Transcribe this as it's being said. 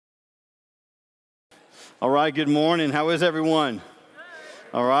All right, good morning. How is everyone?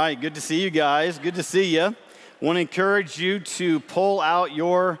 All right, good to see you guys. Good to see you. Want to encourage you to pull out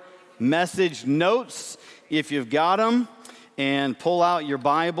your message notes if you've got them and pull out your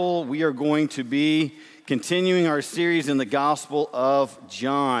Bible. We are going to be continuing our series in the Gospel of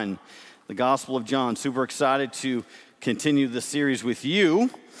John. The Gospel of John. Super excited to continue the series with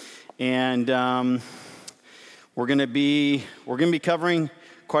you. And we're going to be covering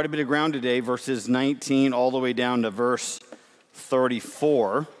quite a bit of ground today, verses 19 all the way down to verse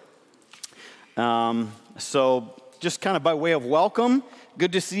 34. So just kind of by way of welcome,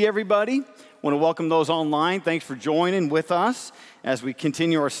 good to see everybody. Want to welcome those online. Thanks for joining with us as we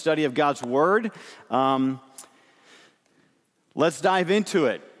continue our study of God's Word. Let's dive into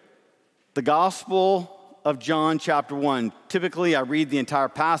it. The Gospel of John, chapter 1. Typically, I read the entire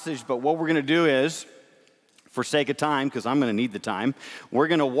passage, but what we're going to do is, for sake of time, because I'm going to need the time, we're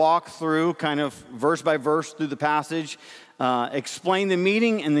going to walk through kind of verse by verse through the passage, explain the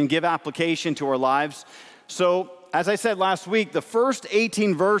meaning, and then give application to our lives. So, as I said last week, the first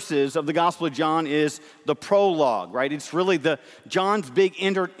 18 verses of the Gospel of John is the prologue, right? It's really John's big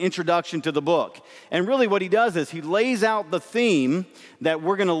introduction to the book. And really what he does is he lays out the theme that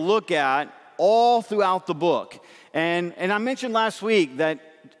we're going to look at all throughout the book. And I mentioned last week that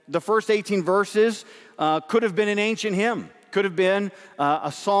the first 18 verses could have been an ancient hymn. Could have been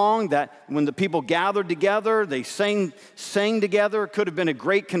a song that when the people gathered together, they sang together. It could have been a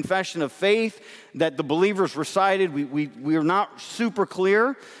great confession of faith that the believers recited. We are not super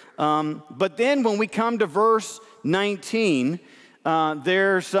clear. But then when we come to verse 19,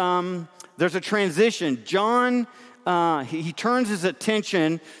 there's a transition. John, he turns his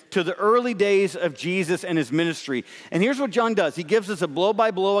attention to the early days of Jesus and his ministry. And here's what John does. He gives us a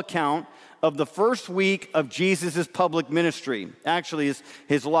blow-by-blow account of the first week of Jesus' public ministry. Actually,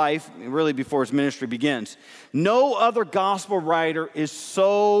 his life, really before his ministry begins. No other gospel writer is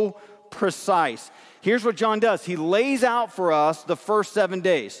so precise. Here's what John does. He lays out for us the first 7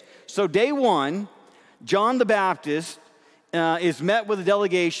 days. So day one, John the Baptist is met with a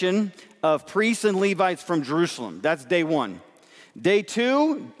delegation of priests and Levites from Jerusalem. That's day one. Day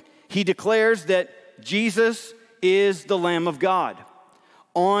two, he declares that Jesus is the Lamb of God.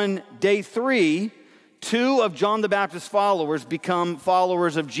 On day three, 2 of John the Baptist's followers become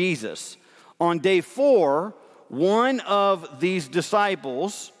followers of Jesus. On day 4, one of these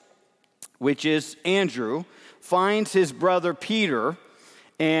disciples, which is Andrew, finds his brother Peter,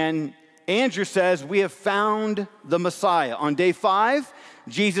 and Andrew says, "We have found the Messiah." On day 5,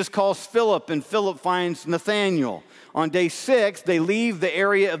 Jesus calls Philip, and Philip finds Nathanael. On day 6, they leave the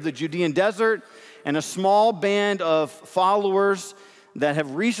area of the Judean desert, and a small band of followers that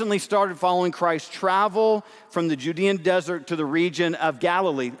have recently started following Christ travel from the Judean desert to the region of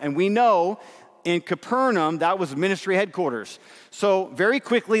Galilee. And we know in Capernaum, that was ministry headquarters. So very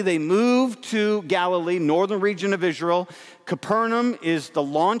quickly, they moved to Galilee, northern region of Israel. Capernaum is the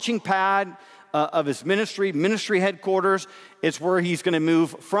launching pad of his ministry headquarters. It's where he's going to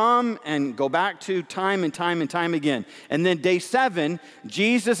move from and go back to time and time and time again. And then day 7,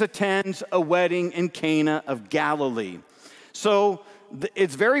 Jesus attends a wedding in Cana of Galilee. So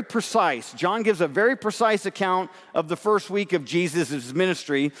it's very precise. John gives a very precise account of the first week of Jesus'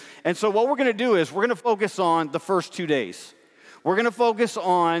 ministry. And so what we're going to do is we're going to focus on the first 2 days. We're going to focus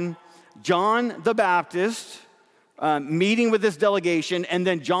on John the Baptist meeting with this delegation, and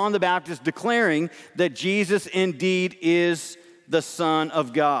then John the Baptist declaring that Jesus indeed is the Son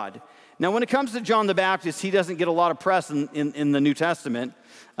of God. Now, when it comes to John the Baptist, he doesn't get a lot of press in the New Testament.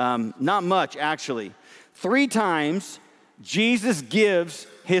 Not much, actually. 3 times, Jesus gives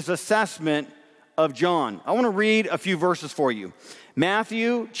his assessment of John. I want to read a few verses for you.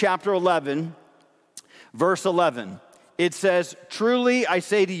 Matthew chapter 11, verse 11. It says, "Truly I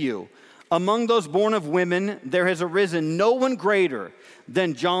say to you, among those born of women, there has arisen no one greater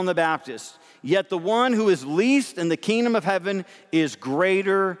than John the Baptist. Yet the one who is least in the kingdom of heaven is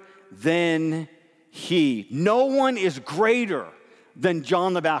greater than he." No one is greater than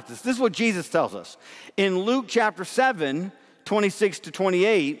John the Baptist. This is what Jesus tells us. In Luke chapter 7, 26 to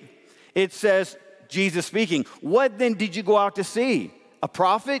 28, it says, Jesus speaking, "What then did you go out to see? A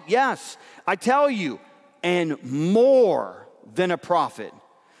prophet? Yes, I tell you, and more than a prophet.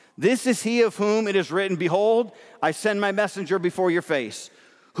 This is he of whom it is written, 'Behold, I send my messenger before your face,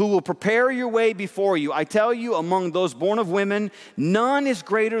 who will prepare your way before you.' I tell you, among those born of women, none is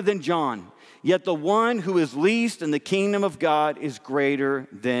greater than John. Yet the one who is least in the kingdom of God is greater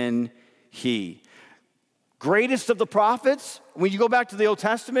than he." Greatest of the prophets, when you go back to the Old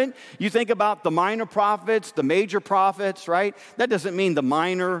Testament, you think about the minor prophets, the major prophets, right? That doesn't mean the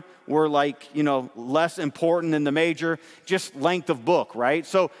minor were like, less important than the major, just length of book, right?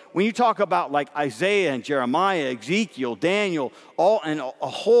 So when you talk about like Isaiah and Jeremiah, Ezekiel, Daniel, and a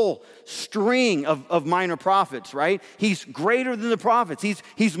whole string of minor prophets, right? He's greater than the prophets.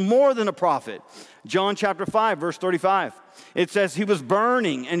 He's more than a prophet. John chapter 5, verse 35. It says he was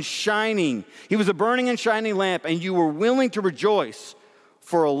burning and shining. He was a burning and shining lamp, and you were willing to rejoice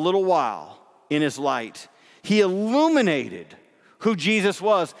for a little while in his light. He illuminated who Jesus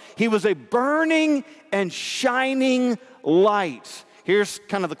was. He was a burning and shining light. Here's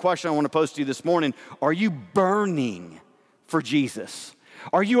kind of the question I want to pose to you this morning. Are you burning for Jesus?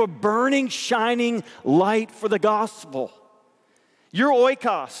 Are you a burning, shining light for the gospel? Your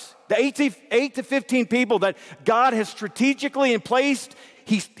oikos, the 8 to 15 people that God has strategically placed,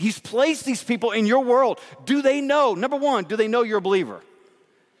 He's placed these people in your world. Do they know, number one, do they know you're a believer?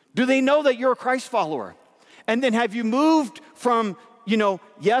 Do they know that you're a Christ follower? And then have you moved from,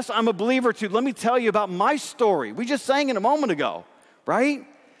 yes, I'm a believer, to let me tell you about my story. We just sang it a moment ago, right?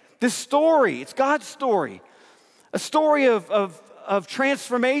 This story, it's God's story. A story of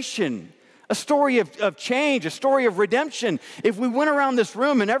transformation, a story of change, a story of redemption. If we went around this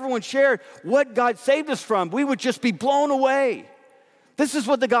room and everyone shared what God saved us from, we would just be blown away. This is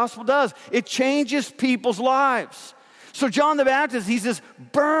what the gospel does. It changes people's lives. So John the Baptist, he's this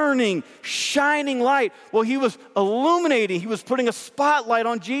burning, shining light. Well, he was illuminating. He was putting a spotlight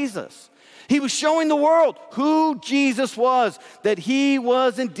on Jesus. He was showing the world who Jesus was, that he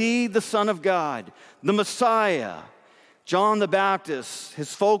was indeed the Son of God, the Messiah. John the Baptist,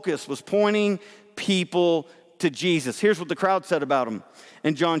 his focus was pointing people to Jesus. Here's what the crowd said about him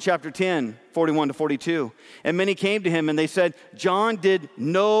in John chapter 10, 41 to 42. And many came to him and they said, John did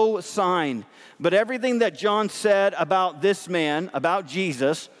no sign, but everything that John said about this man, about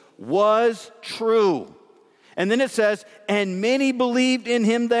Jesus, was true. And then it says, and many believed in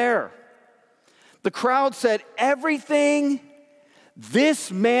him there. The crowd said, everything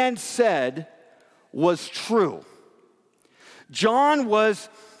this man said was true. John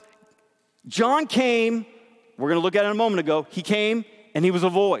came, we're going to look at it in a moment ago, he came and he was a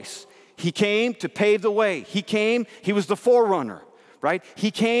voice. He came to pave the way. He was the forerunner, right?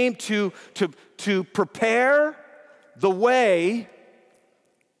 He came to prepare the way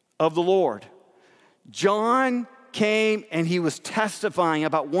of the Lord. John came and he was testifying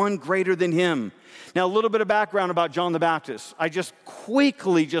about one greater than him. Now, a little bit of background about John the Baptist. I just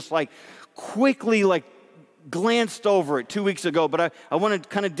quickly glanced over it 2 weeks ago, but I want to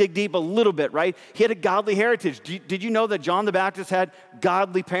kind of dig deep a little bit, right? He had a godly heritage. Did you know that John the Baptist had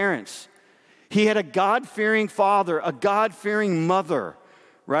godly parents? He had a God-fearing father, a God-fearing mother,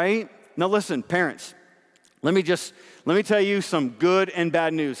 right? Now listen, parents, let me tell you some good and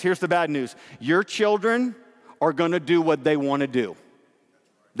bad news. Here's the bad news. Your children are going to do what they want to do.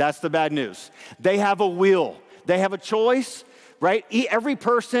 That's the bad news. They have a will. They have a choice, right? Every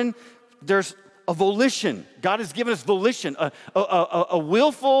person, there's a volition. God has given us volition, a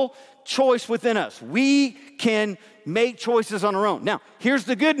willful choice within us. We can make choices on our own. Now, here's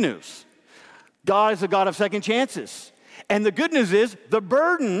the good news. God is a God of second chances. And the good news is the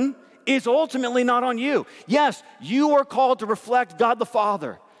burden is ultimately not on you. Yes, you are called to reflect God the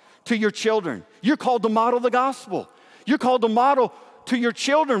Father to your children. You're called to model the gospel. You're called to model to your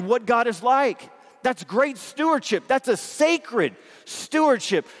children what God is like. That's great stewardship. That's a sacred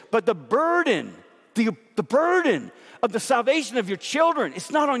stewardship. But the burden of the salvation of your children,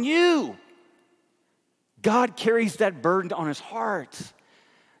 it's not on you. God carries that burden on his heart.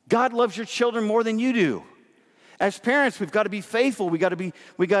 God loves your children more than you do. As parents, we've got to be faithful. We got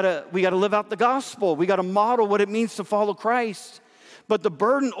to live out the gospel. We got to model what it means to follow Christ. But the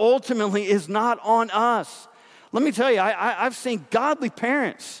burden ultimately is not on us. Let me tell you, I've seen godly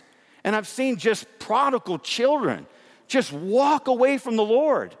parents, and I've seen just prodigal children just walk away from the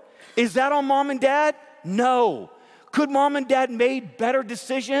Lord. Is that on mom and dad? No. Could mom and dad made better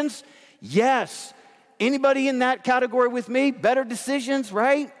decisions? Yes. Anybody in that category with me? Better decisions,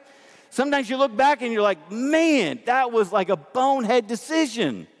 right? Sometimes you look back and you're like, man, that was like a bonehead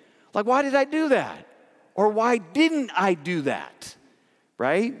decision. Like, why did I do that? Or why didn't I do that?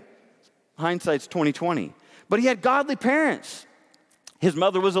 Right? Hindsight's 20/20. But he had godly parents. His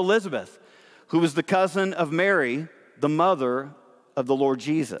mother was Elizabeth, who was the cousin of Mary, the mother of the Lord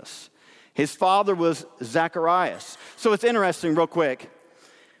Jesus. His father was Zacharias. So it's interesting, real quick.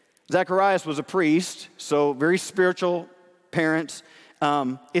 Zacharias was a priest, so very spiritual parents.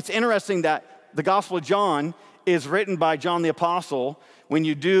 It's interesting that the Gospel of John is written by John the Apostle. When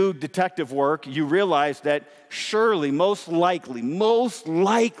you do detective work, you realize that surely, most likely,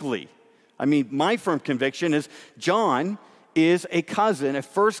 I mean, my firm conviction is John is a cousin, a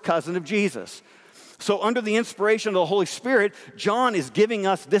first cousin of Jesus. So under the inspiration of the Holy Spirit, John is giving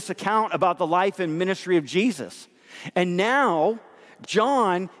us this account about the life and ministry of Jesus. And now,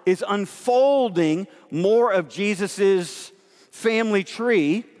 John is unfolding more of Jesus's family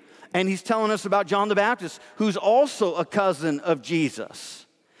tree, and he's telling us about John the Baptist, who's also a cousin of Jesus.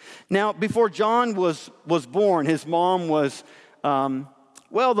 Now, before John was born, his mom was, the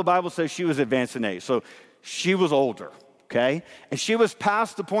Bible says she was advanced in age, so she was older, okay? And she was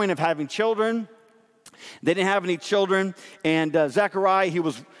past the point of having children. They didn't have any children, and Zechariah, he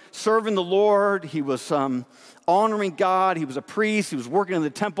was serving the Lord, he was honoring God, he was a priest, he was working in the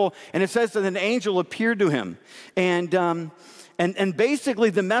temple, and it says that an angel appeared to him, and basically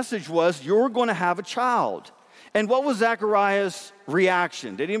the message was, you're going to have a child. And what was Zechariah's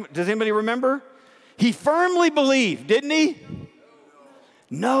reaction? Does anybody remember? He firmly believed, didn't he?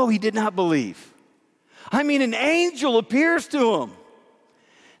 No, he did not believe. I mean, an angel appears to him.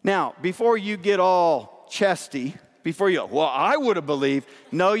 Now, before you get all chesty, I would have believed.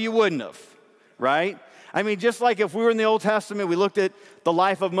 No, you wouldn't have, right? I mean, just like if we were in the Old Testament, we looked at the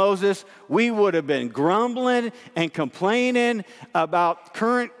life of Moses, we would have been grumbling and complaining about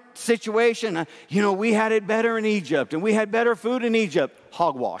current situation. We had it better in Egypt, and we had better food in Egypt.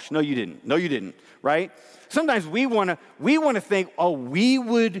 Hogwash. No, you didn't. No, you didn't, right? Sometimes we want to think, we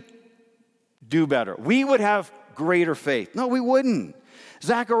would do better. We would have greater faith. No, we wouldn't.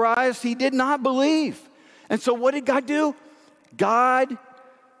 Zacharias, he did not believe. And so what did God do? God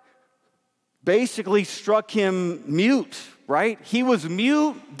basically struck him mute, right? He was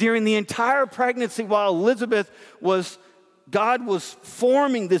mute during the entire pregnancy while Elizabeth God was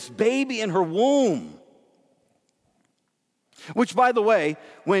forming this baby in her womb. Which, by the way,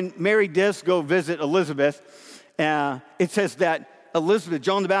 when Mary does go visit Elizabeth, it says that Elizabeth,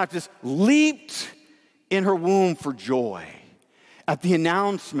 John the Baptist, leaped in her womb for joy at the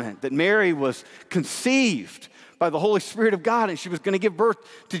announcement that Mary was conceived by the Holy Spirit of God, and she was going to give birth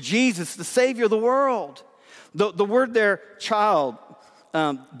to Jesus, the Savior of the world. The word there, child,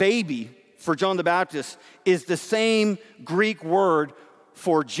 baby, for John the Baptist is the same Greek word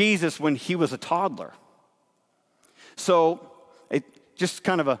for Jesus when he was a toddler. So just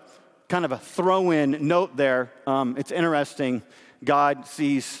kind of a throw-in note there. It's interesting. God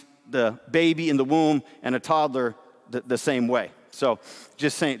sees the baby in the womb and a toddler the same way. So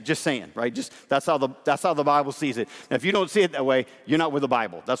just saying, right? That's how the Bible sees it. Now, if you don't see it that way, you're not with the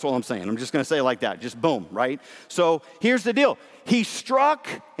Bible. That's all I'm saying. I'm just going to say it like that. Just boom, right? So here's the deal. He struck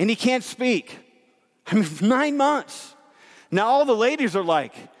and he can't speak. I mean, 9 months. Now all the ladies are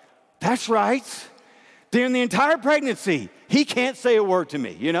like, that's right. During the entire pregnancy, he can't say a word to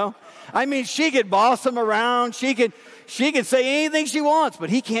me, I mean, she could boss him around. She could say anything she wants, but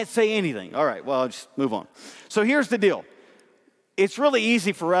he can't say anything. All right, well, I'll just move on. So here's the deal. It's really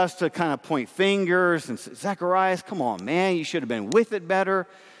easy for us to kind of point fingers and say, Zacharias, come on, man, you should have been with it better.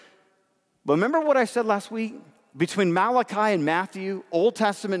 But remember what I said last week? Between Malachi and Matthew, Old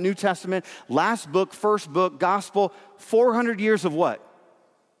Testament, New Testament, last book, first book, gospel, 400 years of what?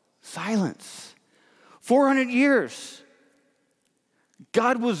 Silence. 400 years.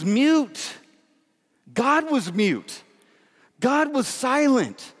 God was mute. God was mute. God was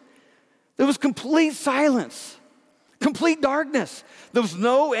silent. There was complete silence, complete darkness. There was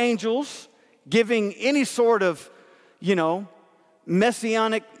no angels giving any sort of,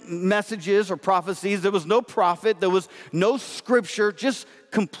 messianic messages or prophecies. There was no prophet. There was no scripture, just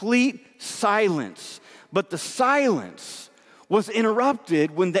complete silence. But the silence was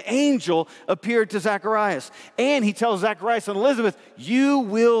interrupted when the angel appeared to Zacharias. And he tells Zacharias and Elizabeth, you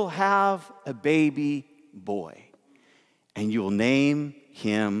will have a baby boy, and you will name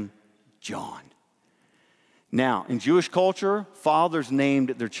him John. Now, in Jewish culture, fathers named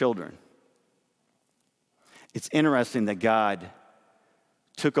their children. It's interesting that God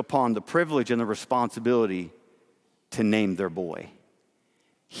took upon the privilege and the responsibility to name their boy.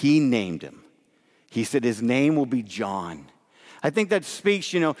 He named him. He said his name will be John. I think that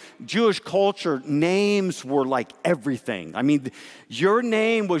speaks, Jewish culture, names were like everything. I mean, your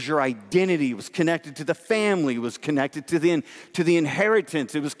name was your identity. It was connected to the family. It was connected to the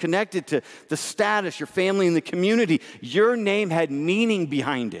inheritance. It was connected to the status, your family and the community. Your name had meaning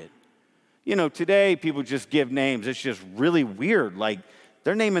behind it. Today people just give names. It's just really weird. Like,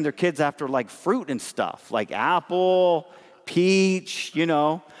 they're naming their kids after like fruit and stuff, like apple, peach,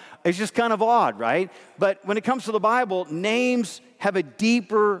 It's just kind of odd, right? But when it comes to the Bible, names have a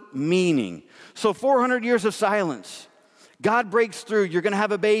deeper meaning. So 400 years of silence. God breaks through. You're going to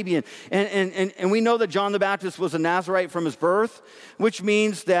have a baby. And we know that John the Baptist was a Nazarite from his birth, which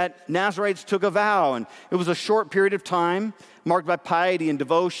means that Nazarites took a vow. And it was a short period of time marked by piety and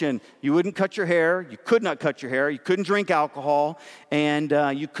devotion. You wouldn't cut your hair. You could not cut your hair. You couldn't drink alcohol. And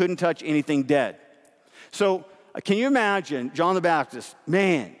you couldn't touch anything dead. So can you imagine John the Baptist?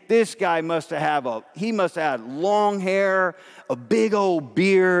 Man, this guy must have had long hair, a big old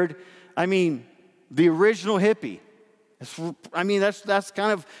beard. I mean, the original hippie. That's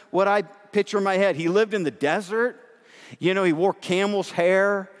kind of what I picture in my head. He lived in the desert. He wore camel's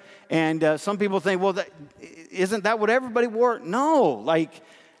hair. And some people think, well, isn't that what everybody wore?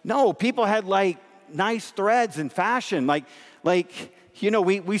 No, people had nice threads and fashion.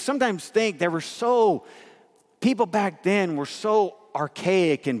 We sometimes think people back then were so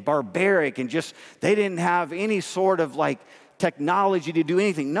archaic and barbaric and just, they didn't have any sort of technology to do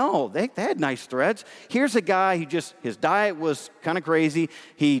anything. No, they had nice threads. Here's a guy his diet was kind of crazy.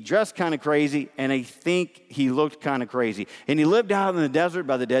 He dressed kind of crazy, and I think he looked kind of crazy. And he lived out in the desert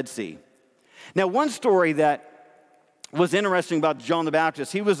by the Dead Sea. Now, one story that was interesting about John the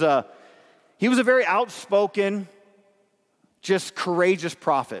Baptist, he was a very outspoken, just courageous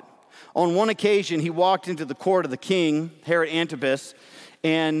prophet. On one occasion, he walked into the court of the king, Herod Antipas,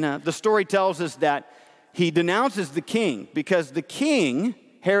 and the story tells us that he denounces the king because the king,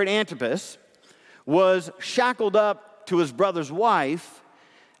 Herod Antipas, was shackled up to his brother's wife,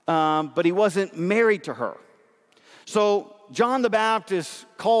 but he wasn't married to her. So John the Baptist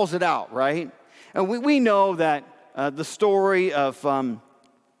calls it out, right? And we know that the story of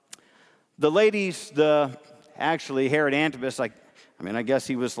the ladies, actually Herod Antipas, I guess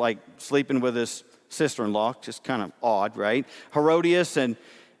he was sleeping with his sister-in-law, just kind of odd, right? Herodias, and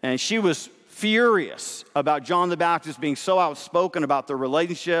she was furious about John the Baptist being so outspoken about their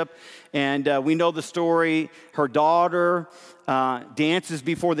relationship. And we know the story. Her daughter dances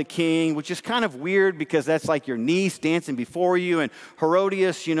before the king, which is kind of weird because that's like your niece dancing before you. And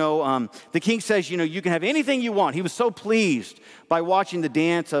Herodias, the king says, you can have anything you want. He was so pleased by watching the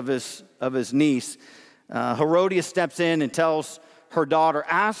dance of his niece. Herodias steps in and tells her daughter,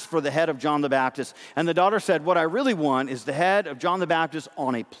 ask for the head of John the Baptist. And the daughter said, what I really want is the head of John the Baptist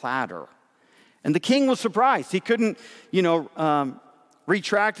on a platter. And the king was surprised. He couldn't,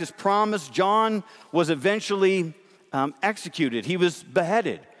 retract his promise. John was eventually executed. He was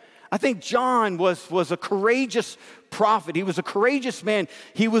beheaded. I think John was a courageous prophet. He was a courageous man.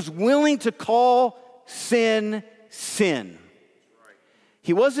 He was willing to call sin, sin.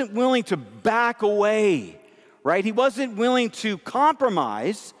 He wasn't willing to back away, right? He wasn't willing to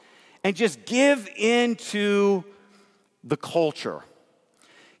compromise and just give in to the culture.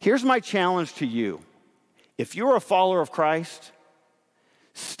 Here's my challenge to you. If you're a follower of Christ,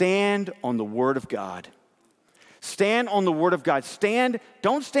 stand on the Word of God. Stand on the Word of God.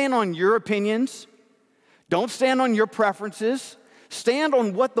 Don't stand on your opinions. Don't stand on your preferences. Stand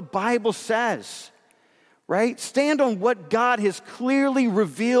on what the Bible says, right? Stand on what God has clearly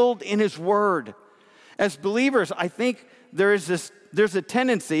revealed in His Word. As believers, I think there's a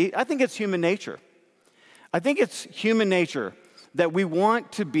tendency, I think it's human nature. I think it's human nature that we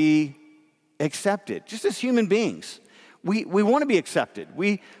want to be accepted, just as human beings. We want to be accepted.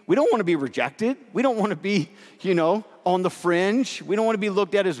 We don't want to be rejected. We don't want to be, on the fringe. We don't want to be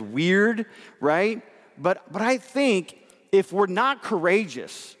looked at as weird, right? But I think if we're not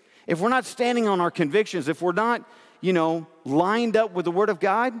courageous, if we're not standing on our convictions, if we're not, lined up with the Word of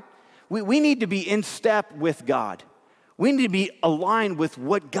God, we need to be in step with God. We need to be aligned with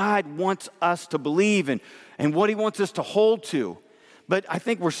what God wants us to believe and what He wants us to hold to. But I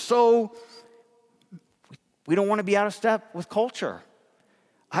think we don't want to be out of step with culture.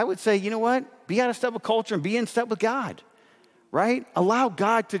 I would say, you know what? Be out of step with culture and be in step with God, right? Allow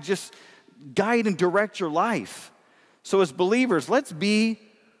God to just guide and direct your life. So as believers, let's be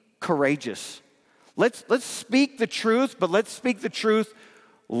courageous. Let's speak the truth, but let's speak the truth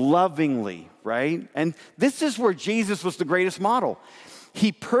lovingly, right? And this is where Jesus was the greatest model.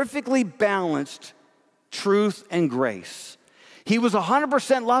 He perfectly balanced truth and grace. He was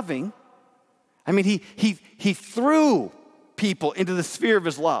 100% loving. He threw people into the sphere of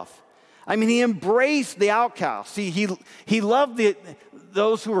His love. He embraced the outcasts. He loved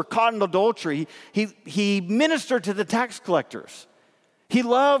those who were caught in adultery. He ministered to the tax collectors. He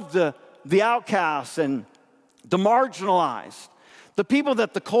loved the outcasts and the marginalized, the people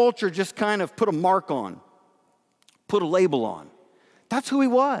that the culture just kind of put a mark on, put a label on. That's who He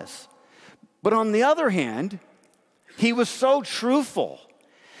was. But on the other hand, He was so truthful.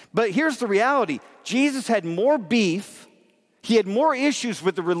 But here's the reality. Jesus had more beef, He had more issues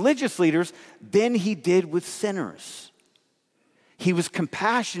with the religious leaders than He did with sinners. he was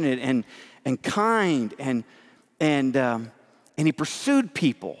compassionate and kind, and he pursued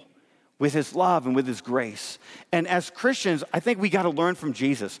people with his love and with his grace. And as Christians, I think we got to learn from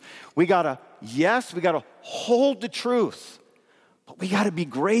Jesus. We got to hold the truth, but we got to be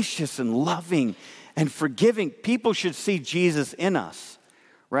gracious and loving and forgiving. People should see Jesus in us,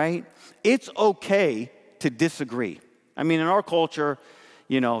 right? It's okay to disagree. I mean, in our culture,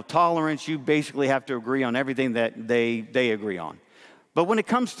 tolerance, you basically have to agree on everything that they agree on. But when it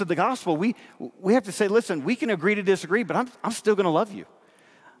comes to the gospel, we have to say, listen, we can agree to disagree, but I'm still going to love you,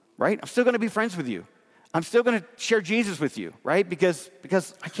 right? I'm still going to be friends with you. I'm still going to share Jesus with you, right? Because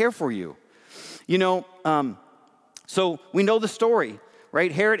I care for you. So we know the story,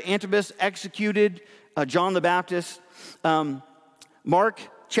 right? Herod Antipas executed John the Baptist. Mark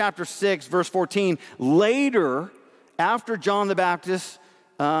chapter 6, verse 14, later, after John the Baptist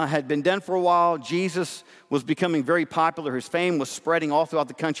had been dead for a while, Jesus was becoming very popular. His fame was spreading all throughout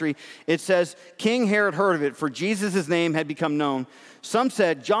the country. It says, King Herod heard of it, for Jesus' name had become known. Some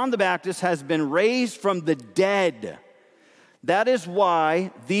said, John the Baptist has been raised from the dead. That is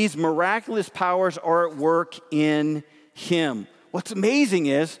why these miraculous powers are at work in him. What's amazing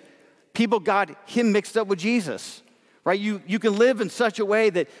is people got him mixed up with Jesus, right? You can live in such a way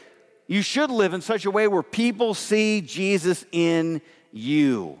that you should live in such a way where people see Jesus in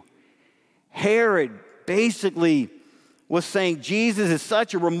you. Herod basically was saying Jesus is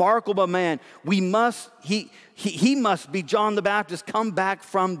such a remarkable man. He must be John the Baptist come back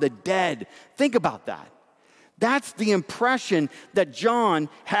from the dead. Think about that. That's the impression that John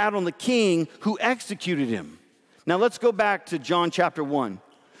had on the king who executed him. Now let's go back to John chapter 1.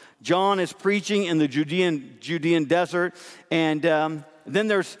 John is preaching in the Judean desert, and then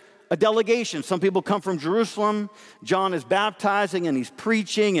there's a delegation. Some people come from Jerusalem. John is baptizing and he's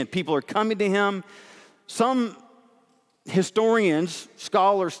preaching and people are coming to him. Some historians,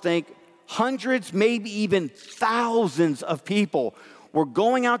 scholars think hundreds, maybe even thousands of people were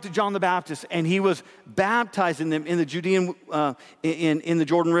going out to John the Baptist and he was baptizing them in the Judean, in the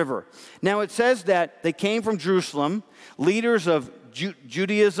Jordan River. Now it says that they came from Jerusalem, leaders of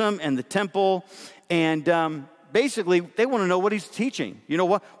Judaism and the temple, and basically, they want to know what he's teaching.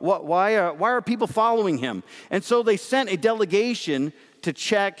 Why are people following him? And so they sent a delegation to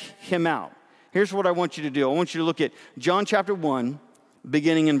check him out. Here's what I want you to do. I want you to look at John chapter 1,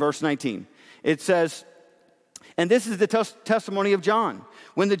 beginning in verse 19. It says, and this is the testimony of John.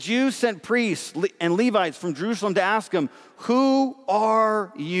 When the Jews sent priests and Levites from Jerusalem to ask him, who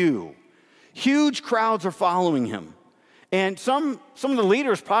are you? Huge crowds are following him. And some of the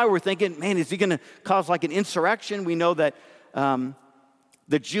leaders probably were thinking, man, is he going to cause like an insurrection? We know that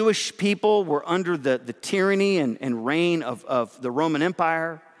the Jewish people were under the tyranny and reign of the Roman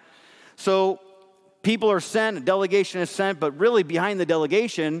Empire. So people are sent, a delegation is sent, but really behind the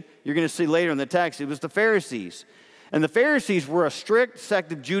delegation, you're going to see later in the text, it was the Pharisees. And the Pharisees were a strict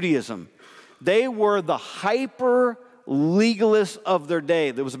sect of Judaism. They were the hyper legalists of their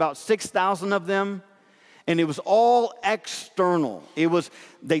day. There was about 6,000 of them. And it was all external.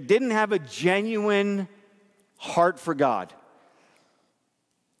 They didn't have a genuine heart for God.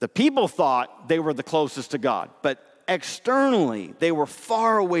 The people thought they were the closest to God, but externally, they were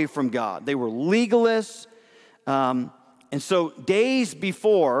far away from God. They were legalists. And so days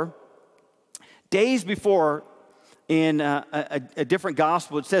before, in a different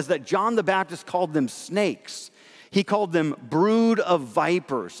gospel, it says that John the Baptist called them snakes. He called them brood of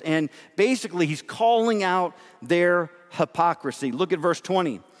vipers. And basically, he's calling out their hypocrisy. Look at verse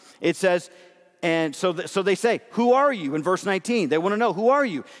 20. It says, and so they say, who are you? In verse 19, they want to know, who are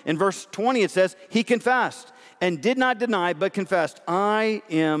you? In verse 20, it says, he confessed and did not deny, but confessed, I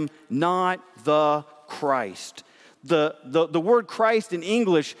am not the Christ. The word Christ in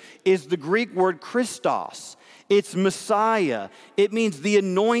English is the Greek word Christos. It's Messiah. It means the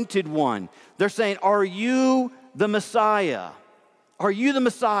anointed one. They're saying, are you the Messiah? Are you the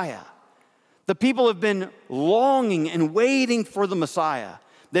Messiah? The people have been longing and waiting for the Messiah.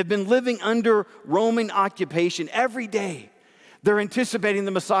 They've been living under Roman occupation every day. They're anticipating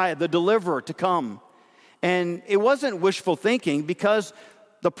the Messiah, the deliverer, to come. And it wasn't wishful thinking because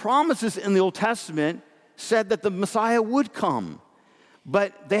the promises in the Old Testament said that the Messiah would come.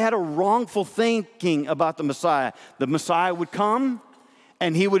 But they had a wrongful thinking about the Messiah. The Messiah would come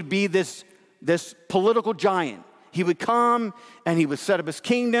and he would be this political giant. He would come and he would set up his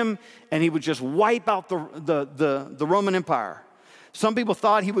kingdom and he would just wipe out the Roman Empire. Some people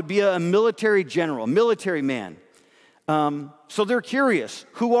thought he would be a military general, a military man. So they're curious.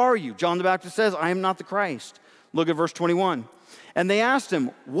 Who are you? John the Baptist says, I am not the Christ. Look at verse 21. And they asked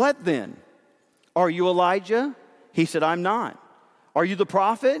him, what then? Are you Elijah? He said, I'm not. "Are you the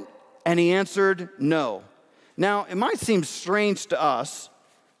prophet?" And he answered, "No." Now, it might seem strange to us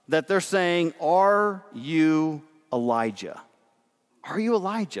that they're saying, "Are you Elijah?" Are you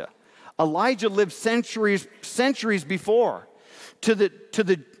Elijah? Elijah lived centuries before. To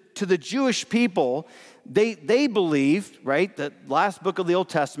the Jewish people, they believed, right, the last book of the Old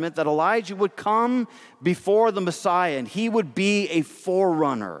Testament, that Elijah would come before the Messiah and he would be a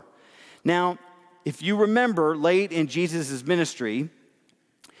forerunner. Now, if you remember, late in Jesus' ministry,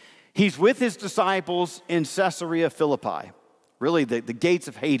 he's with his disciples in Caesarea Philippi, really the gates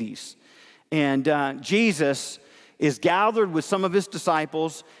of Hades. And Jesus is gathered with some of his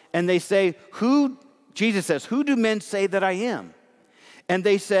disciples, and they say, Jesus says, "Who do men say that I am?" And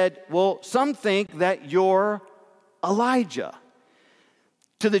they said, "Well, some think that you're Elijah."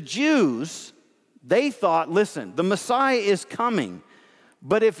 To the Jews, they thought, listen, the Messiah is coming,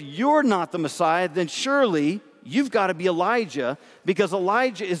 but if you're not the Messiah, then surely you've got to be Elijah, because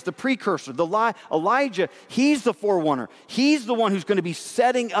Elijah is the precursor. Elijah, he's the forerunner. He's the one who's going to be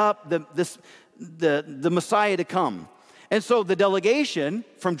setting up the Messiah to come. And so the delegation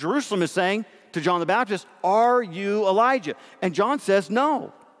from Jerusalem is saying to John the Baptist, "Are you Elijah?" And John says,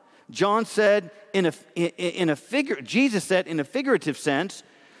 "No." John said Jesus said in a figurative sense,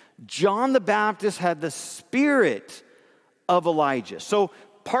 John the Baptist had the spirit of Elijah. So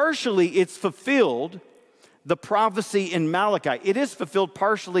partially it's fulfilled, the prophecy in Malachi. It is fulfilled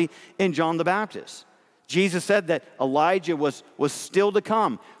partially in John the Baptist. Jesus said that Elijah was still to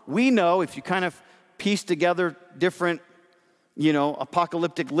come. We know, if you kind of piece together different,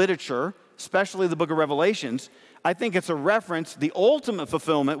 apocalyptic literature, especially the book of Revelations, I think it's a reference. The ultimate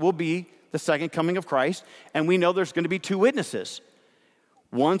fulfillment will be the second coming of Christ, and we know there's going to be two witnesses.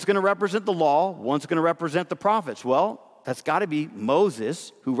 One's going to represent the law, one's going to represent the prophets. Well, that's got to be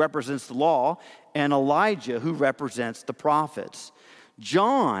Moses, who represents the law, and Elijah, who represents the prophets.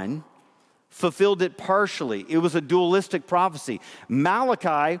 John fulfilled it partially. It was a dualistic prophecy.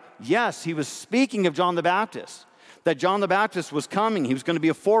 Malachi, yes, he was speaking of John the Baptist, that John the Baptist was coming. He was going to be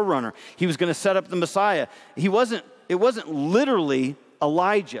a forerunner. He was going to set up the Messiah. It wasn't literally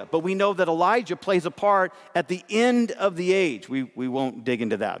Elijah, but we know that Elijah plays a part at the end of the age. We won't dig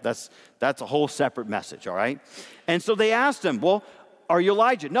into that. That's a whole separate message, all right? And so they asked him, "Well, are you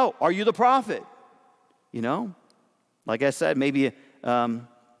Elijah?" "No." "Are you the prophet?" Like I said, maybe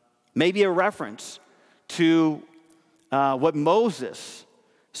a reference to what Moses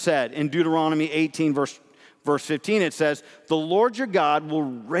said in Deuteronomy 18, verse 15. It says, "The Lord your God will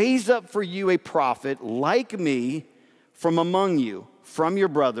raise up for you a prophet like me from among you, from your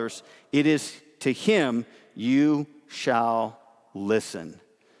brothers. It is to him you shall listen."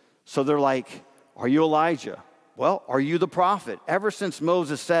 So they're like, "Are you Elijah?" "Well, are you the prophet?" Ever since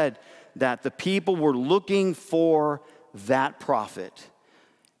Moses said that, the people were looking for that prophet.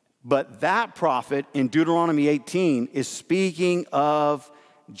 But that prophet in Deuteronomy 18 is speaking of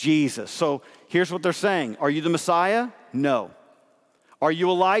Jesus. So here's what they're saying. Are you the Messiah? No. Are you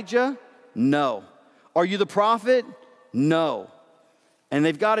Elijah? No. Are you the prophet? No. And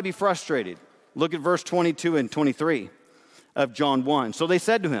they've got to be frustrated. Look at verse 22 and 23 of John 1. So they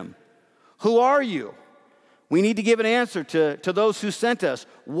said to him, "Who are you? We need to give an answer to those who sent us.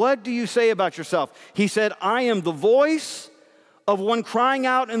 What do you say about yourself?" He said, "I am the voice of one crying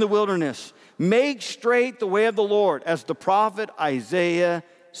out in the wilderness, 'Make straight the way of the Lord,' as the prophet Isaiah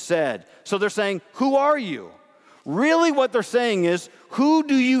said." So they're saying, "Who are you?" Really what they're saying is, "Who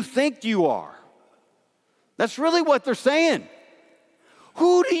do you think you are?" That's really what they're saying.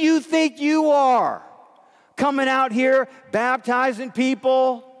 Who do you think you are? Coming out here, baptizing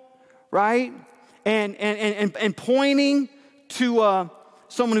people, right? And pointing to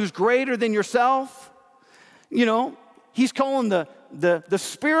someone who's greater than yourself. He's calling the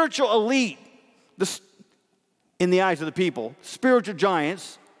spiritual elite, in the eyes of the people, spiritual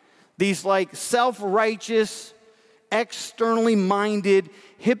giants, these like self-righteous, externally minded,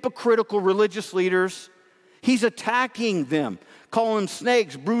 hypocritical religious leaders. He's attacking them, calling them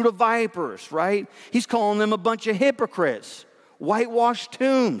snakes, brood of vipers, right? He's calling them a bunch of hypocrites, whitewashed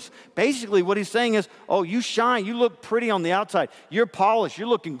tombs. Basically what he's saying is, "Oh, you shine, you look pretty on the outside, you're polished, you're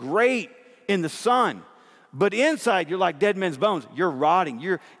looking great in the sun, but inside you're like dead men's bones. You're rotting,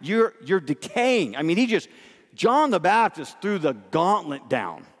 you're decaying." I mean, John the Baptist threw the gauntlet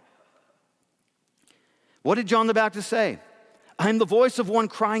down. What did John the Baptist say? "I'm the voice of one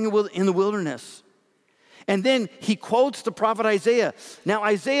crying in the wilderness." And then he quotes the prophet Isaiah. Now,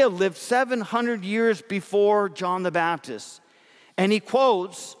 Isaiah lived 700 years before John the Baptist. And he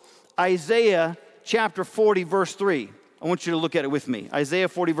quotes Isaiah chapter 40, verse 3. I want you to look at it with me. Isaiah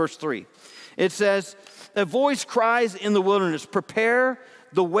 40, verse 3. It says, a voice cries in the wilderness, prepare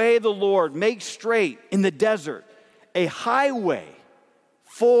the way of the Lord, make straight in the desert a highway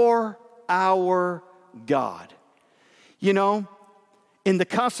for our God. You know, there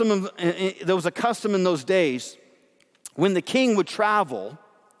was a custom in those days when the king would travel,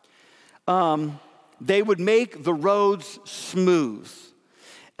 they would make the roads smooth.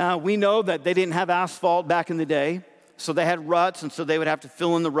 We know that they didn't have asphalt back in the day, so they had ruts, and so they would have to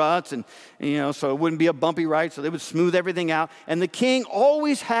fill in the ruts, and so it wouldn't be a bumpy ride, so they would smooth everything out. And the king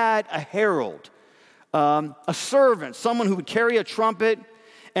always had a herald, a servant, someone who would carry a trumpet,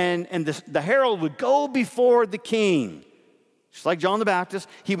 and the herald would go before the king. Just like John the Baptist,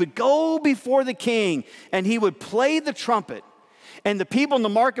 he would go before the king, and he would play the trumpet. And the people in the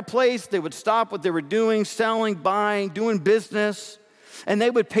marketplace, they would stop what they were doing, selling, buying, doing business, and they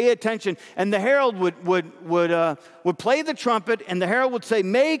would pay attention. And the herald would play the trumpet, and the herald would say,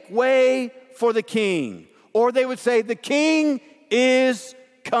 make way for the king. Or they would say, the king is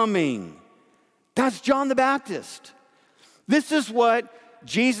coming. That's John the Baptist. This is what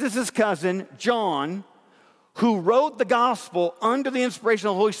Jesus' cousin, John, who wrote the gospel under the inspiration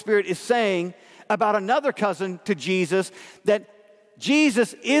of the Holy Spirit, is saying about another cousin to Jesus, that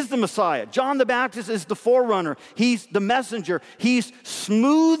Jesus is the Messiah. John the Baptist is the forerunner. He's the messenger. He's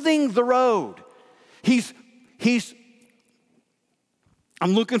smoothing the road.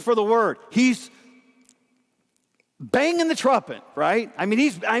 I'm looking for the word. He's banging the trumpet, right?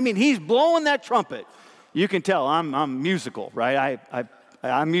 He's blowing that trumpet. You can tell I'm musical, right?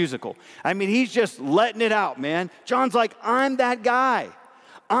 I'm musical. He's just letting it out, man. John's like, I'm that guy.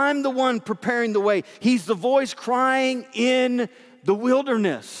 I'm the one preparing the way. He's the voice crying in the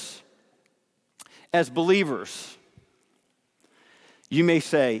wilderness. As believers, you may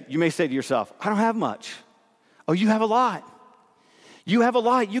say to yourself, I don't have much. Oh, you have a lot. You have a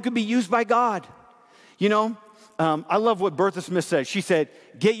lot. You could be used by God. I love what Bertha Smith said. She said,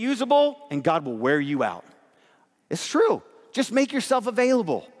 get usable and God will wear you out. It's true. Just make yourself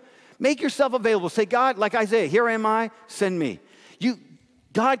available. Make yourself available. Say, God, like Isaiah, here am I, send me.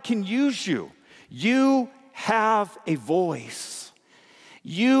 God can use you. You have a voice.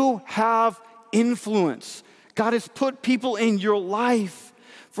 You have influence. God has put people in your life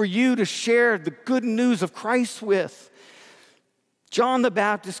for you to share the good news of Christ with. John the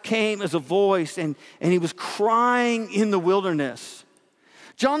Baptist came as a voice, and he was crying in the wilderness.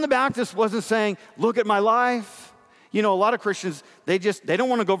 John the Baptist wasn't saying, look at my life. A lot of Christians, they don't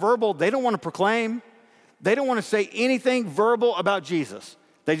want to go verbal. They don't want to proclaim. They don't want to say anything verbal about Jesus.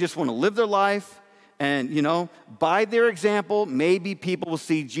 They just want to live their life, and, by their example, maybe people will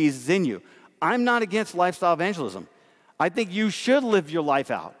see Jesus in you. I'm not against lifestyle evangelism. I think you should live your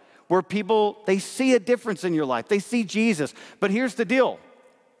life out where people, they see a difference in your life. They see Jesus. But here's the deal.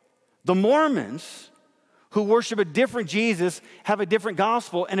 The Mormons, who worship a different Jesus, have a different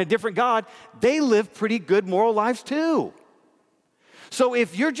gospel and a different God, they live pretty good moral lives too. So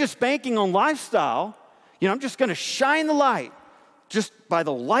if you're just banking on lifestyle, I'm just going to shine the light just by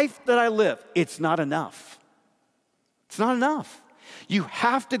the life that I live, it's not enough. It's not enough. You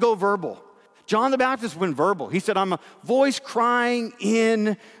have to go verbal. John the Baptist went verbal. He said, I'm a voice crying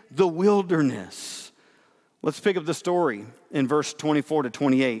in the wilderness. Let's pick up the story in verse 24 to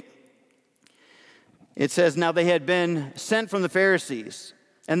 28. It says, now they had been sent from the Pharisees,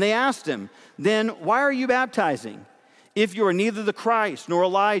 and they asked him, then why are you baptizing, if you are neither the Christ, nor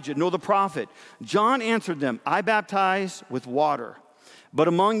Elijah, nor the prophet? John answered them, I baptize with water, but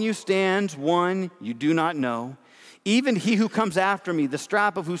among you stands one you do not know, even he who comes after me, the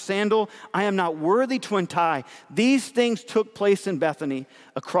strap of whose sandal I am not worthy to untie. These things took place in Bethany,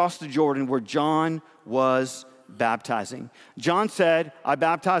 across the Jordan, where John was baptizing. John said, I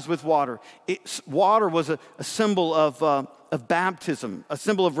baptize with water. Water was a symbol of baptism, a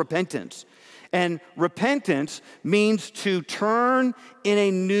symbol of repentance. And repentance means to turn in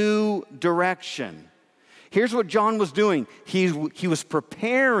a new direction. Here's what John was doing. He was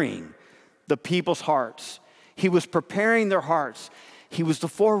preparing the people's hearts. He was preparing their hearts. He was the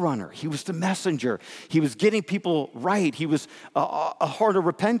forerunner. He was the messenger. He was getting people right. He was a heart of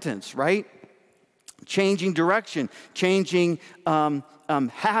repentance, right? Changing direction, changing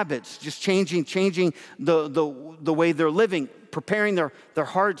habits, just changing the way they're living, preparing their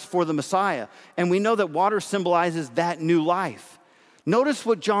hearts for the Messiah. And we know that water symbolizes that new life. Notice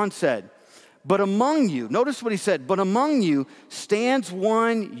what John said. But among you, notice what he said, but among you stands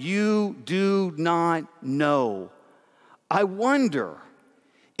one you do not know. I wonder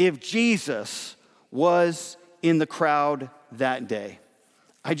if Jesus was in the crowd that day.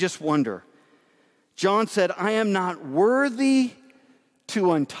 I just wonder. John said, I am not worthy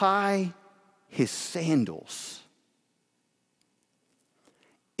to untie his sandals.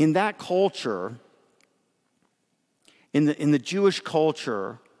 In that culture, in the Jewish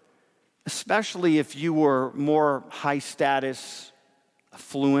culture, especially if you were more high status,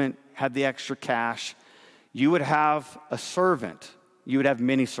 affluent, had the extra cash, you would have a servant. You would have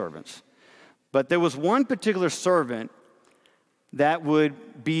many servants. But there was one particular servant that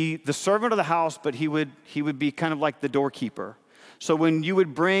would be the servant of the house, but he would be kind of like the doorkeeper. So when you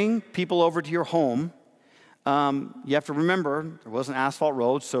would bring people over to your home, you have to remember there wasn't asphalt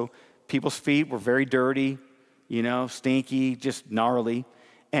roads, so people's feet were very dirty, stinky, just gnarly.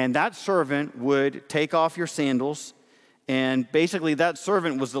 And that servant would take off your sandals, and basically that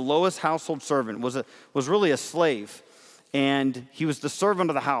servant was the lowest household servant, was really a slave. And he was the servant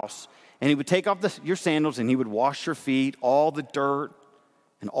of the house. And he would take off your sandals and he would wash your feet, all the dirt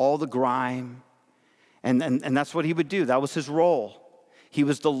and all the grime. And that's what he would do. That was his role. He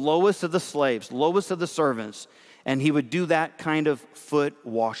was the lowest of the slaves, lowest of the servants. And he would do that kind of foot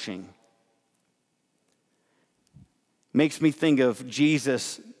washing. Makes me think of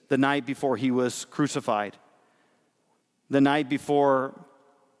Jesus the night before he was crucified. The night before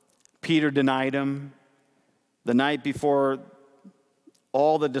Peter denied him. The night before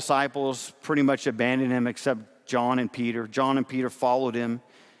all the disciples pretty much abandoned him except John and Peter. John and Peter followed him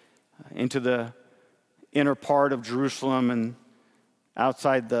into the inner part of Jerusalem and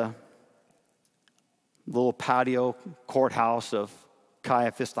outside the little patio courthouse of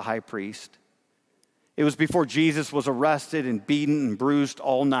Caiaphas the high priest. It was before Jesus was arrested and beaten and bruised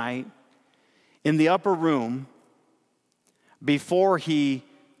all night. In the upper room, before he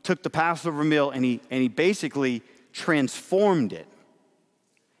took the Passover meal and he basically transformed it.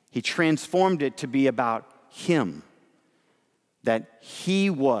 He transformed it to be about him, that he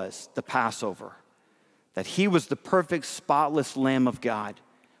was the Passover, that he was the perfect, spotless Lamb of God.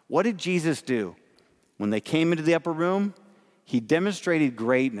 What did Jesus do? When they came into the upper room, he demonstrated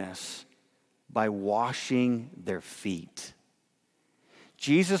greatness by washing their feet.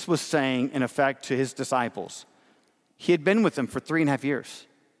 Jesus was saying, in effect, to his disciples, he had been with them for 3.5 years.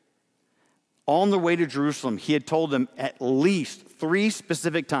 On the way to Jerusalem, he had told them at least 3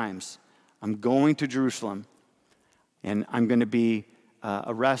 specific times, I'm going to Jerusalem, and I'm going to be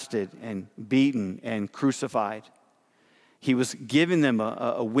arrested and beaten and crucified. He was giving them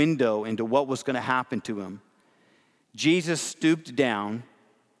a window into what was going to happen to him. Jesus stooped down,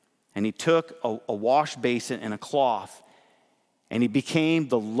 and he took a wash basin and a cloth, and he became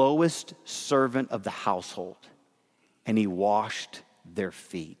the lowest servant of the household, and he washed their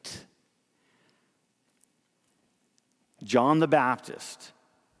feet. John the Baptist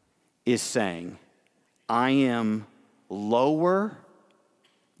is saying, I am lower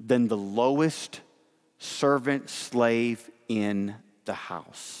than the lowest servant slave in the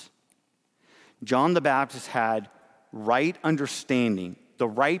house. John the Baptist had right understanding, the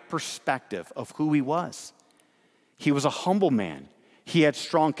right perspective of who he was. He was a humble man. He had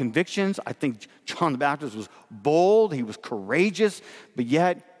strong convictions. I think John the Baptist was bold. He was courageous, but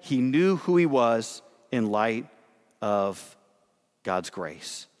yet he knew who he was in light of God's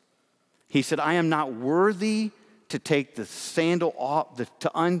grace. He said, I am not worthy to take the sandal off,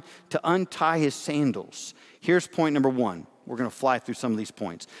 to untie his sandals. Here's point number 1. We're going to fly through some of these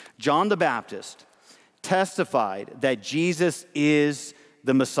points. John the Baptist testified that Jesus is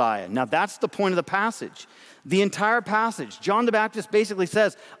the Messiah. Now that's the point of the passage. The entire passage, John the Baptist basically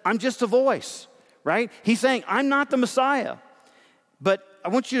says, I'm just a voice, right? He's saying, I'm not the Messiah. But I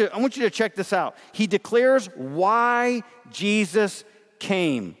want you to check this out. He declares why Jesus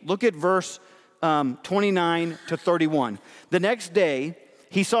came. Look at verse 29 to 31. The next day,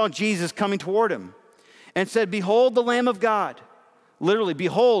 he saw Jesus coming toward him and said, behold the Lamb of God. Literally,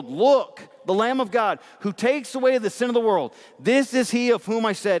 behold, look, the Lamb of God who takes away the sin of the world. This is he of whom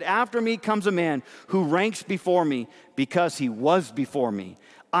I said, after me comes a man who ranks before me because he was before me.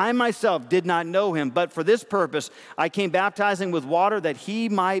 I myself did not know him, but for this purpose I came baptizing with water that he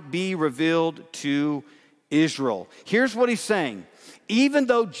might be revealed to Israel. Here's what he's saying. Even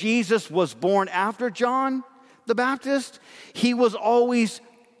though Jesus was born after John the Baptist, he was always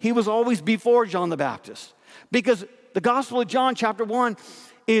before John the Baptist. Because the Gospel of John chapter 1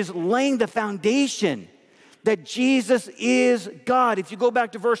 is laying the foundation that Jesus is God. If you go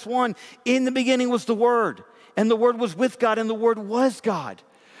back to verse 1, in the beginning was the Word, and the Word was with God, and the Word was God.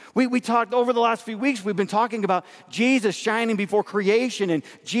 We talked over the last few weeks, we've been talking about Jesus shining before creation and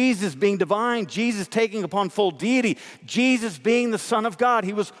Jesus being divine, Jesus taking upon full deity, Jesus being the Son of God.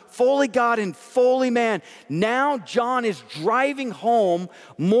 He was fully God and fully man. Now John is driving home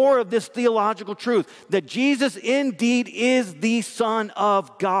more of this theological truth, that Jesus indeed is the Son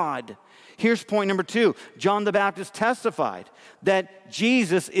of God. Here's point number 2. John the Baptist testified that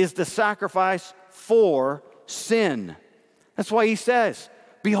Jesus is the sacrifice for sin. That's why he says,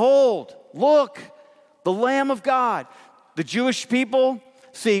 behold, look, the Lamb of God. The Jewish people,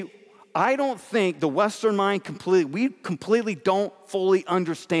 see, I don't think the Western mind we completely don't fully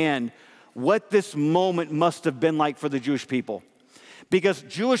understand what this moment must have been like for the Jewish people. Because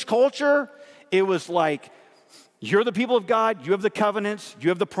Jewish culture, it was like, you're the people of God, you have the covenants, you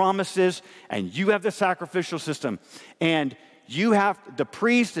have the promises, and you have the sacrificial system. And the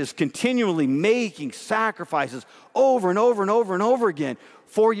priest is continually making sacrifices over and over and over and over again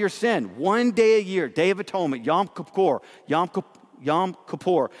for your sin. One day a year, Day of Atonement, Yom Kippur.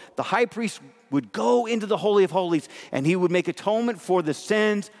 The high priest would go into the Holy of Holies and he would make atonement for the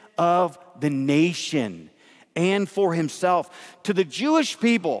sins of the nation and for himself. To the Jewish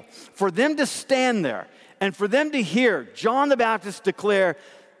people, for them to stand there and for them to hear John the Baptist declare,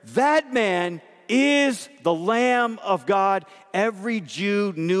 that man is the Lamb of God, every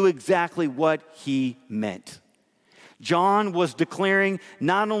Jew knew exactly what he meant. John was declaring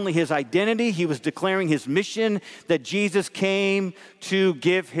not only his identity, he was declaring his mission, that Jesus came to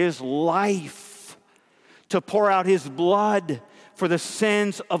give his life, to pour out his blood for the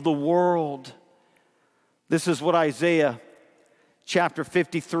sins of the world. This is what Isaiah chapter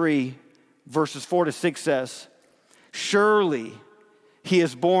 53, verses 4-6 says. Surely he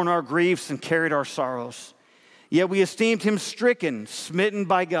has borne our griefs and carried our sorrows. Yet we esteemed him stricken, smitten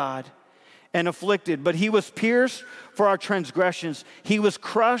by God, and afflicted. But he was pierced for our transgressions. He was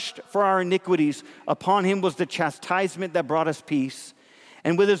crushed for our iniquities. Upon him was the chastisement that brought us peace.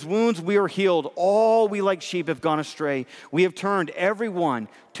 And with his wounds we are healed. All we like sheep have gone astray. We have turned every one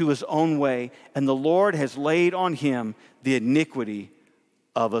to his own way. And the Lord has laid on him the iniquity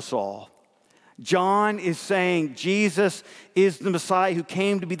of us all. John is saying Jesus is the Messiah who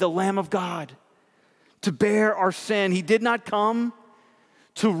came to be the Lamb of God, to bear our sin. He did not come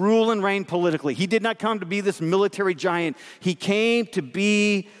to rule and reign politically. He did not come to be this military giant. He came to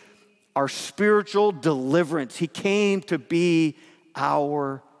be our spiritual deliverance. He came to be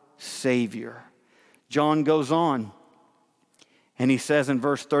our Savior. John goes on and he says in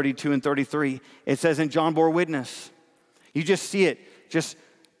verse 32 and 33, it says, and John bore witness. You just see it, just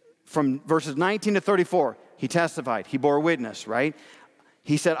from verses 19 to 34, he testified, he bore witness, right?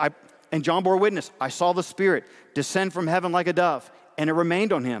 He said, and John bore witness, I saw the Spirit descend from heaven like a dove, and it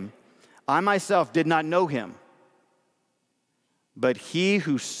remained on him. I myself did not know him, but he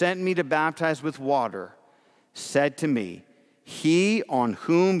who sent me to baptize with water said to me, he on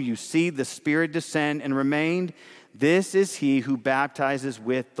whom you see the Spirit descend and remain, this is he who baptizes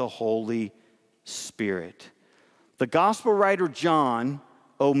with the Holy Spirit. The gospel writer John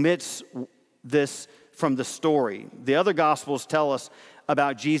omits this from the story. The other gospels tell us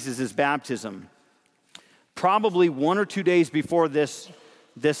about Jesus' baptism. Probably 1 or 2 days before this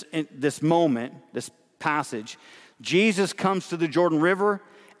moment, this passage, Jesus comes to the Jordan River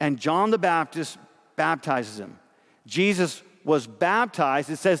and John the Baptist baptizes him. Jesus was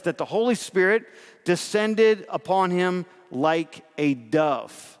baptized. It says that the Holy Spirit descended upon him like a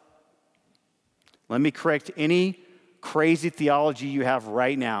dove. Let me correct any crazy theology you have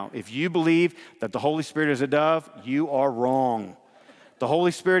right now. If you believe that the Holy Spirit is a dove, you are wrong. The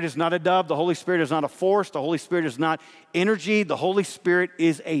Holy Spirit is not a dove. The Holy Spirit is not a force. The Holy Spirit is not energy. The Holy Spirit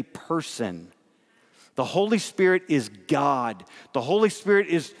is a person. The Holy Spirit is God. The Holy Spirit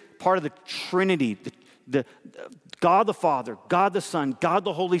is part of the Trinity, the God the Father, God the Son, God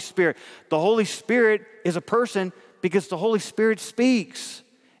the Holy Spirit. The Holy Spirit is a person because the Holy Spirit speaks.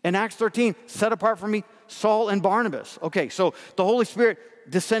 In Acts 13, set apart for me Saul and Barnabas. Okay, so the Holy Spirit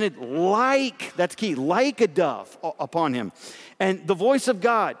descended like, that's key, like a dove upon him. And the voice of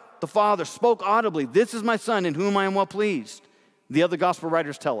God, the Father, spoke audibly, this is my Son in whom I am well pleased. The other gospel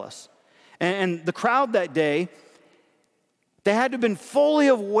writers tell us. And the crowd that day, they had to have been fully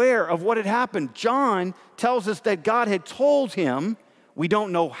aware of what had happened. John tells us that God had told him, we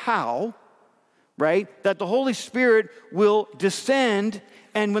don't know how, right, that the Holy Spirit will descend,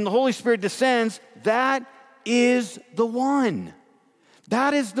 and when the Holy Spirit descends, that is the one.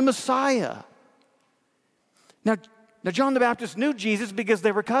 That is the Messiah. Now John the Baptist knew Jesus because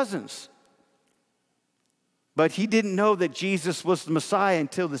they were cousins. But he didn't know that Jesus was the Messiah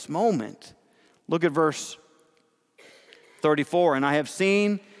until this moment. Look at verse 34. And I have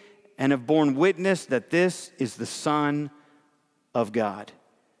seen and have borne witness that this is the Son of God.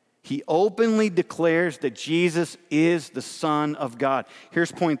 He openly declares that Jesus is the Son of God.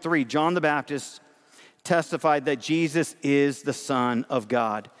 Here's point 3. John the Baptist testified that Jesus is the Son of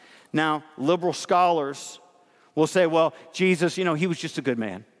God. Now, liberal scholars will say, well, Jesus, he was just a good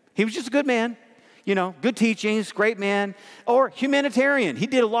man. He was just a good man. Good teachings, great man. Or humanitarian. He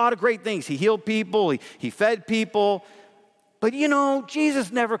did a lot of great things. He healed people. He fed people. But,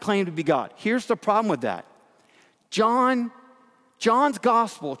 Jesus never claimed to be God. Here's the problem with that. John's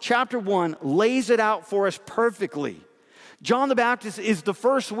gospel, chapter 1, lays it out for us perfectly. John the Baptist is the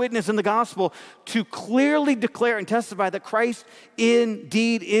first witness in the gospel to clearly declare and testify that Christ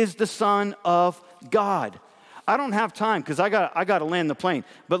indeed is the Son of God. I don't have time because I got to land the plane.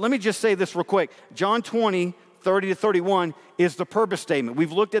 But let me just say this real quick. John 20, 30 to 31 is the purpose statement.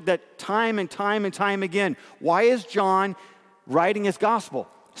 We've looked at that time and time and time again. Why is John writing his gospel?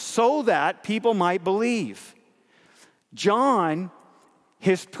 So that people might believe. John,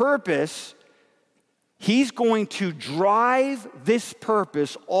 his purpose, he's going to drive this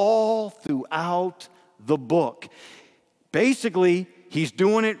purpose all throughout the book. Basically, he's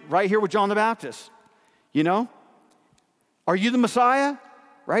doing it right here with John the Baptist. Are you the Messiah?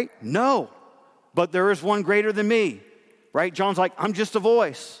 Right? No. But there is one greater than me. Right? John's like, I'm just a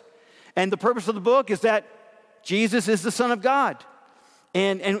voice. And the purpose of the book is that Jesus is the Son of God.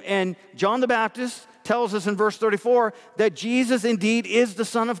 And John the Baptist tells us in verse 34 that Jesus indeed is the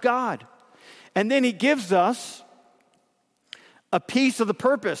Son of God. And then he gives us a piece of the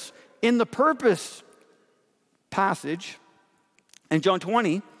purpose. In the purpose passage, in John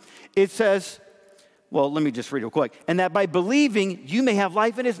 20, it says, well, let me just read it real quick. And that by believing, you may have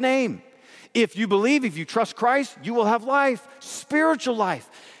life in his name. If you believe, if you trust Christ, you will have life, spiritual life.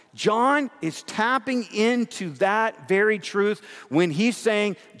 John is tapping into that very truth when he's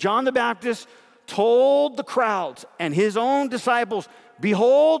saying, John the Baptist told the crowds and his own disciples,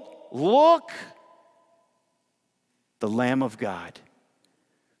 behold, look, the Lamb of God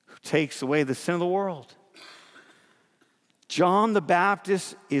who takes away the sin of the world. John the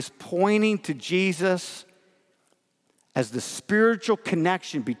Baptist is pointing to Jesus as the spiritual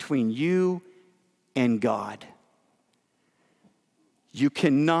connection between you and God. You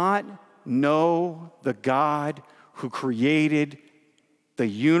cannot know the God who created the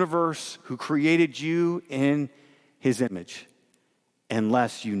universe, who created you in his image,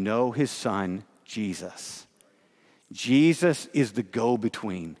 unless you know his Son, Jesus. Jesus is the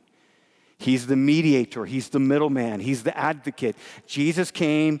go-between. He's the mediator. He's the middleman. He's the advocate. Jesus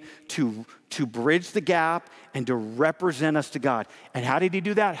came to bridge the gap and to represent us to God. And how did he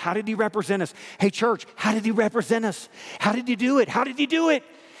do that? How did he represent us? Hey, church, how did he represent us? How did he do it? How did he do it?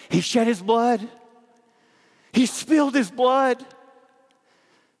 He shed his blood. He spilled his blood.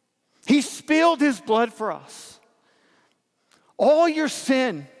 He spilled his blood for us. All your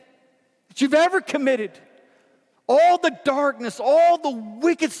sin that you've ever committed, all the darkness, all the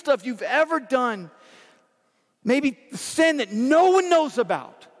wicked stuff you've ever done, maybe sin that no one knows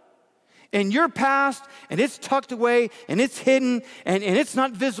about in your past, and it's tucked away, and it's hidden, and it's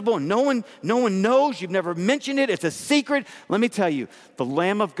not visible, and no one knows, you've never mentioned it, it's a secret. Let me tell you, the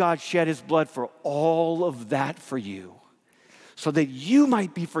Lamb of God shed his blood for all of that for you, so that you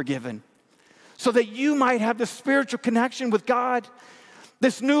might be forgiven, so that you might have the spiritual connection with God,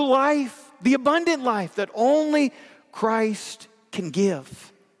 this new life, the abundant life that only Christ can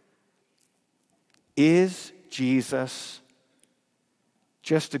give. Is Jesus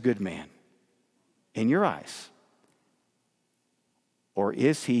just a good man in your eyes? Or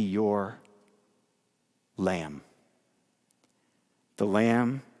is he your lamb? The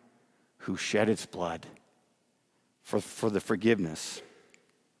lamb who shed its blood for the forgiveness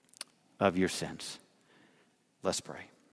of your sins. Let's pray.